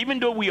is in there, even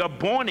though we are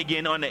born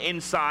again on the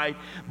inside,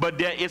 but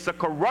there is a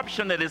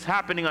corruption that is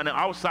happening on the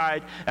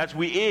outside. As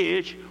we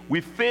age,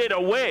 we fade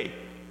away.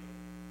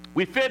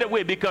 We fade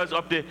away because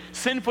of the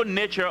sinful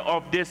nature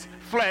of this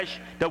flesh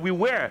that we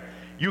wear.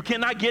 You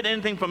cannot get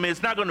anything from it.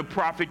 It's not going to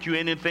profit you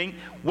anything.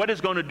 What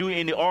it's going to do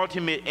in the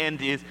ultimate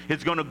end is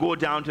it's going to go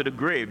down to the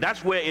grave.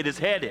 That's where it is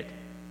headed.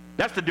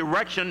 That's the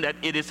direction that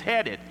it is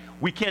headed.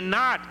 We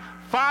cannot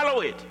follow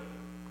it.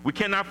 We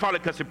cannot follow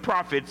it because it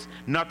profits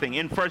nothing.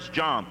 In 1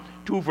 John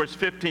 2 verse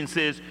 15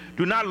 says,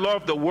 do not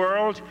love the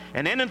world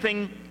and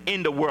anything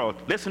in the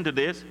world. Listen to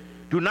this.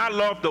 Do not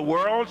love the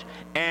world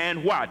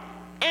and what?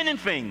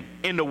 Anything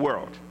in the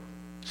world.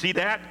 See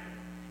that?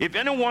 If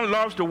anyone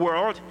loves the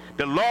world,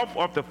 the love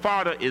of the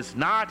Father is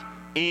not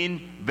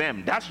in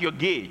them. That's your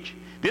gauge.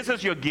 This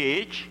is your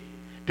gauge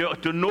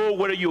to know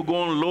whether you're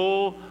going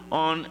low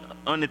on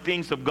the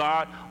things of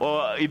God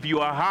or if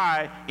you are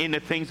high in the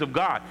things of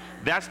God.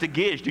 That's the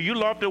gauge. Do you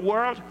love the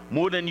world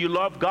more than you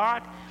love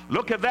God?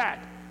 Look at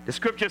that. The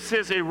scripture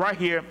says it right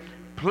here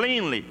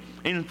plainly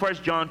in 1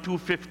 John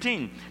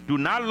 2:15. Do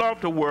not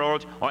love the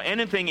world or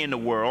anything in the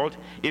world.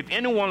 If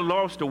anyone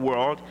loves the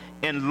world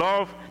and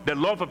the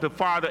love of the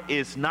Father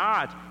is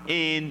not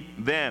in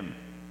them.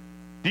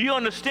 Do you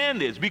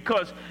understand this?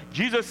 Because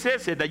Jesus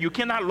says it, that you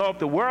cannot love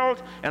the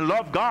world and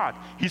love God.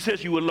 He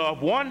says you will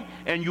love one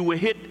and you will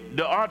hate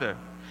the other.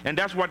 And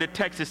that's what the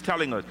text is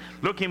telling us.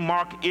 Look in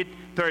Mark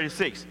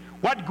 8:36.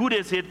 What good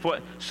is it for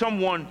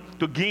someone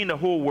to gain the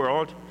whole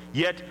world,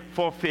 yet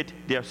forfeit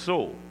their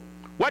soul?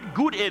 What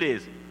good it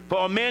is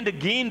for a man to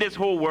gain this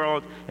whole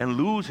world and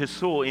lose his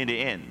soul in the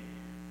end?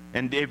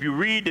 And if you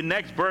read the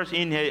next verse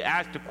in here, it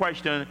asks the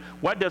question,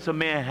 what does a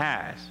man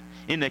have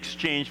in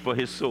exchange for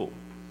his soul?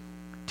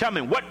 Tell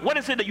me, what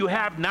is it that you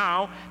have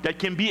now that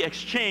can be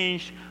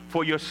exchanged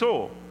for your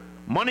soul?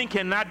 Money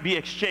cannot be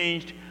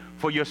exchanged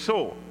for your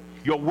soul.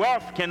 Your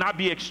wealth cannot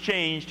be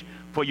exchanged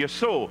for your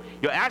soul.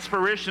 Your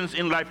aspirations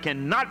in life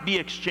cannot be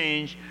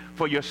exchanged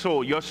for your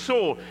soul. Your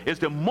soul is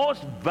the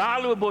most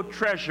valuable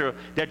treasure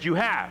that you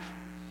have.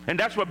 And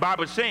that's what the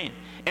Bible is saying.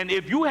 And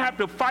if you have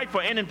to fight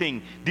for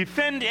anything,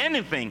 defend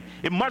anything,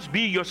 it must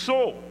be your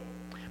soul.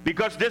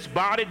 Because this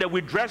body that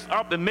we dress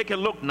up and make it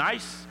look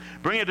nice,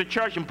 bring it to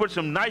church and put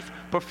some nice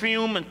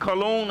perfume and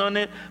cologne on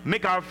it,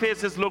 make our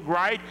faces look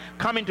right,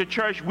 coming to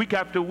church week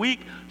after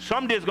week,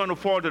 someday it's going to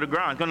fall to the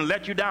ground. It's going to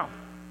let you down.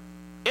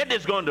 It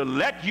is going to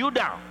let you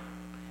down.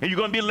 And you're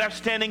going to be left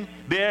standing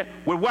there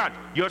with what?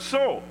 Your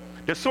soul.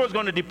 The soul is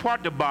going to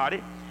depart the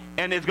body,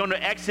 and it's going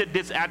to exit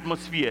this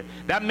atmosphere.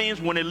 That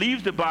means when it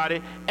leaves the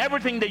body,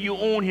 everything that you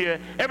own here,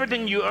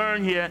 everything you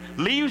earn here,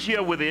 leaves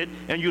here with it,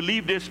 and you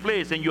leave this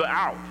place, and you're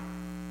out.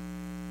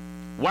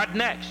 What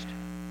next?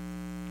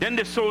 Then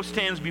the soul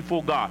stands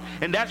before God.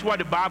 And that's why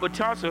the Bible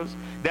tells us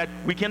that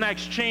we cannot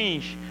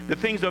exchange the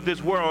things of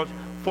this world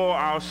for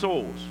our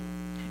souls.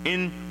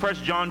 In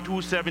 1 John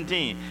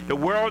 2:17, the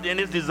world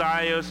and its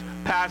desires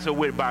pass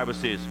away, the Bible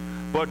says.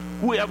 But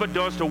whoever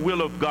does the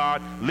will of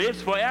God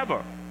lives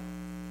forever.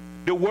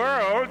 The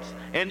world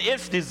and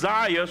its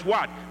desires,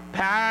 what?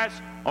 Pass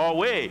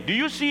away. Do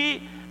you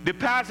see the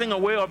passing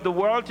away of the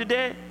world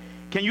today?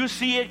 Can you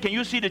see it? Can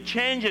you see the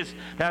changes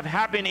that have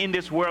happened in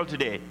this world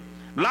today?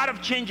 A lot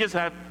of changes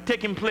have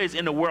taken place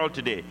in the world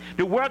today.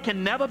 The world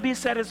can never be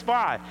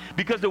satisfied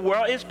because the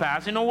world is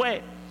passing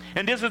away.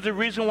 And this is the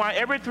reason why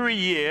every 3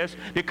 years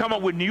they come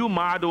up with new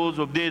models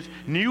of this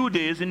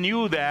and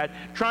new that,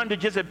 trying to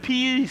just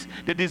appease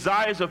the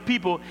desires of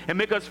people and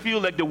make us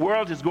feel like the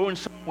world is going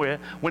somewhere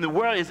when the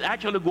world is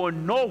actually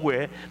going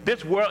nowhere.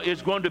 This world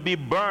is going to be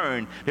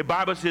burned, the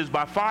Bible says,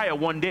 by fire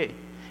one day.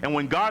 And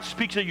when God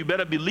speaks it, you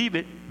better believe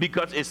it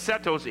because it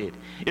settles it.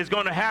 It's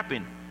going to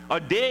happen. A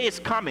day is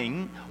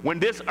coming when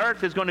this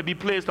earth is going to be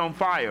placed on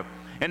fire,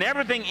 and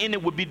everything in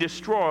it will be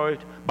destroyed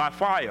by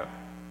fire.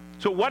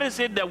 So what is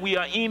it that we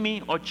are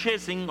aiming or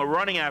chasing or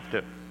running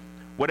after?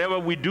 Whatever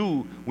we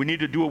do, we need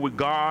to do it with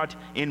God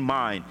in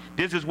mind.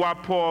 This is why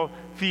Paul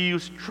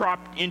feels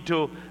trapped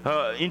into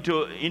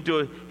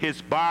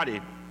his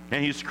body,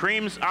 and he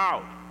screams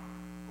out,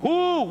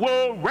 "Who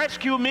will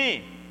rescue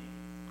me?"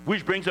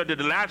 Which brings us to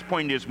the last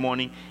point this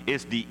morning,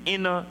 is the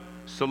inner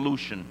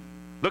solution.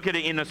 Look at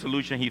the inner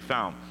solution he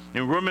found.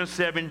 In Romans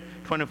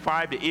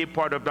 7:25, the 8th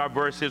part of that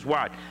verse says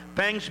what?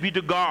 Thanks be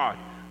to God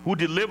who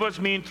delivers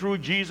me through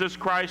Jesus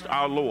Christ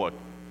our Lord.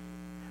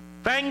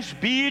 Thanks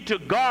be to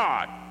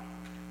God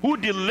who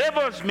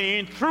delivers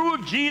me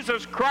through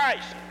Jesus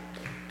Christ.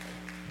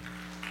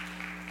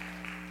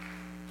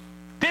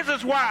 This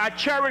is why I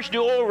cherish the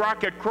old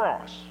rugged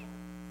cross.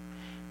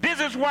 This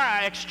is why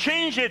I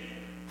exchange it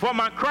for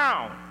my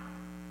crown.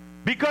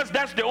 Because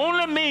that's the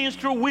only means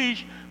through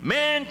which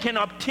man can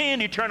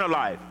obtain eternal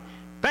life.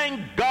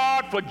 Thank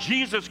God for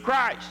Jesus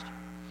Christ.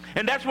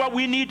 And that's what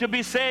we need to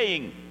be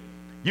saying.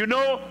 You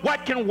know,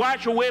 what can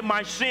wash away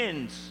my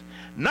sins?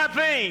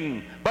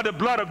 Nothing but the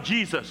blood of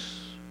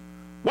Jesus.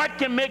 What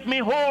can make me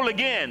whole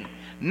again?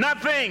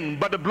 Nothing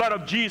but the blood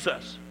of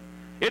Jesus.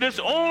 It is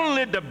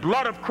only the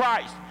blood of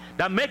Christ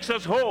that makes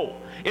us whole.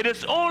 It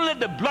is only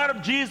the blood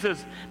of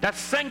Jesus that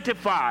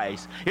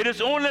sanctifies. It is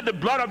only the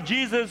blood of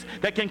Jesus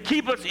that can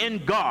keep us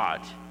in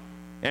God.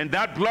 And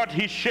that blood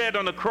he shed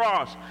on the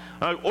cross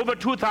over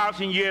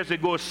 2,000 years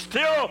ago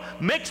still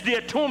makes the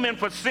atonement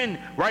for sin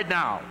right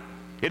now.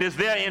 It is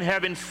there in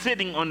heaven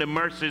sitting on the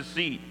mercy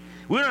seat.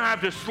 We don't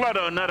have to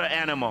slaughter another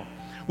animal.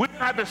 We don't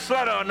have to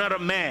slaughter another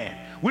man.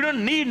 We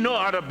don't need no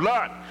other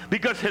blood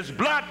because his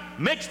blood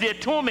makes the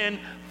atonement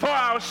for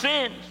our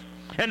sins.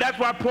 And that's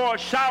why Paul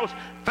shouts,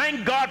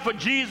 thank God for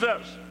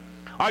Jesus.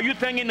 Are you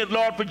thanking the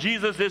Lord for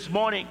Jesus this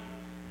morning?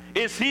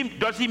 Does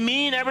he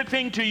mean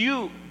everything to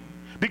you?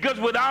 Because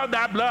without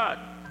that blood,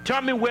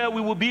 tell me where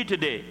we will be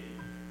today.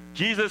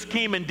 Jesus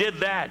came and did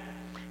that.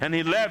 And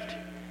he left.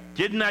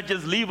 Did not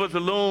just leave us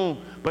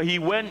alone, but he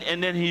went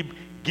and then he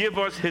gave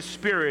us his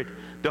Spirit,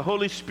 the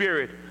Holy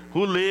Spirit,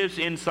 who lives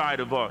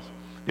inside of us.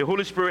 The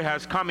Holy Spirit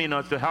has come in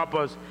us to help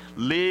us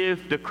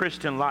live the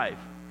Christian life,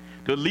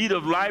 to lead a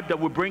life that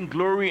will bring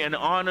glory and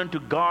honor to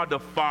God the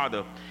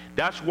Father.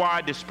 That's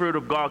why the Spirit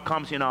of God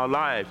comes in our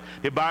lives.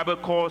 The Bible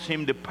calls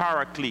him the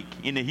Paraclete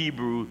in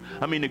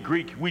the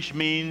Greek, which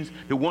means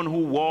the one who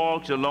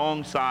walks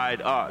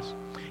alongside us.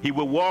 He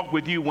will walk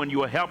with you when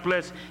you are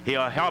helpless.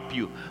 He'll help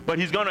you. But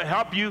he's going to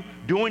help you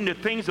doing the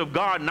things of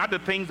God, not the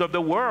things of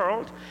the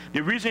world.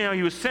 The reason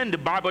he was sent, the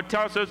Bible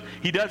tells us,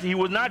 he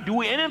will not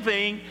do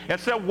anything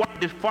except what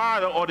the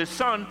Father or the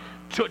Son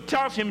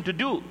tells him to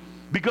do,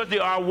 because they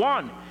are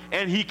one.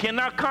 And he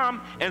cannot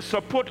come and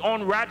support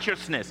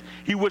unrighteousness.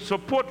 He will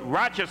support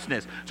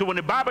righteousness. So when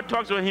the Bible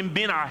talks about him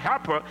being our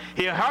helper,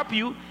 he'll help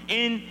you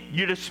in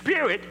the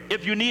Spirit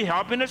if you need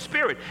help in the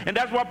Spirit. And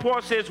that's why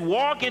Paul says,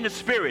 walk in the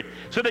Spirit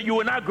so that you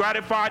will not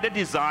gratify the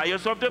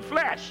desires of the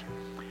flesh.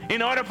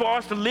 In order for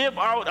us to live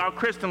out our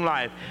Christian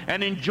life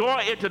and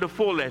enjoy it to the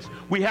fullest,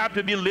 we have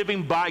to be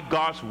living by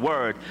God's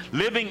word,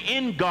 living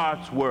in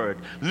God's word,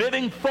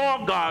 living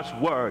for God's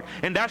word.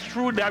 And that's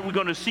true that we're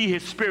going to see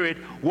his Spirit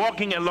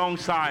walking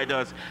alongside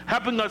us,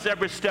 helping us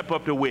every step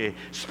of the way,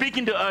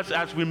 speaking to us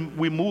as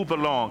we move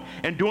along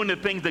and doing the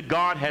things that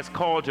God has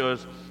called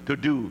us to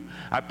do.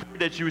 I pray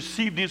that you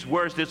receive these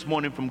words this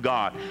morning from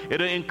God.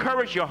 It'll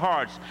encourage your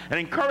hearts and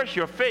encourage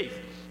your faith,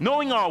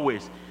 knowing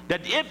always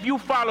that if you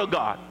follow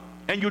God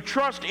and you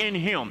trust in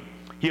him,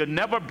 he'll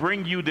never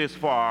bring you this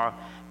far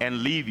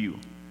and leave you.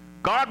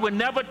 God will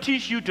never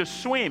teach you to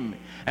swim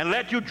and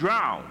let you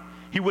drown.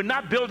 He will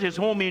not build his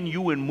home in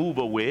you and move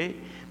away.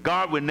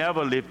 God will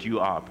never lift you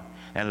up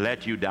and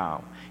let you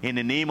down. In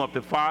the name of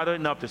the Father,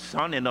 and of the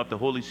Son, and of the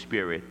Holy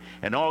Spirit.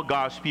 And all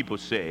God's people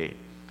say,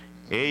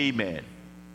 amen.